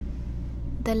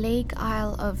The Lake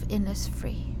Isle of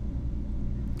Innisfree.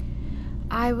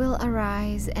 I will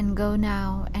arise and go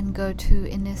now and go to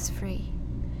Innisfree,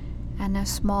 and a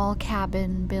small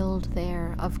cabin build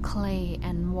there of clay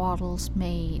and wattles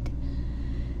made.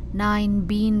 9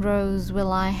 bean rows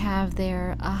will I have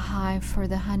there, a hive for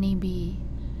the honey bee,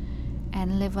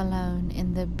 and live alone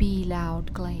in the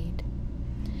bee-loud glade.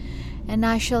 And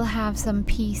I shall have some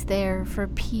peace there, for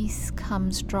peace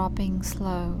comes dropping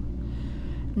slow,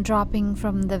 dropping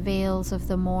from the vales of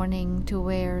the morning to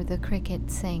where the cricket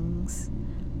sings.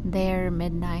 There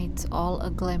midnight's all a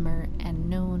glimmer, and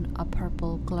noon a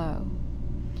purple glow.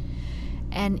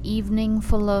 And evening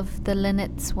full of the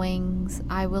linnet's wings,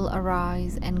 I will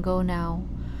arise and go now,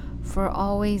 for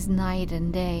always night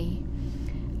and day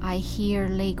I hear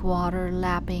lake water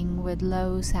lapping with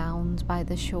low sounds by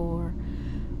the shore,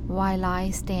 while I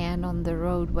stand on the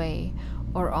roadway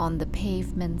or on the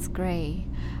pavement's gray,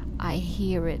 I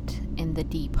hear it in the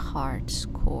deep heart's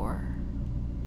core.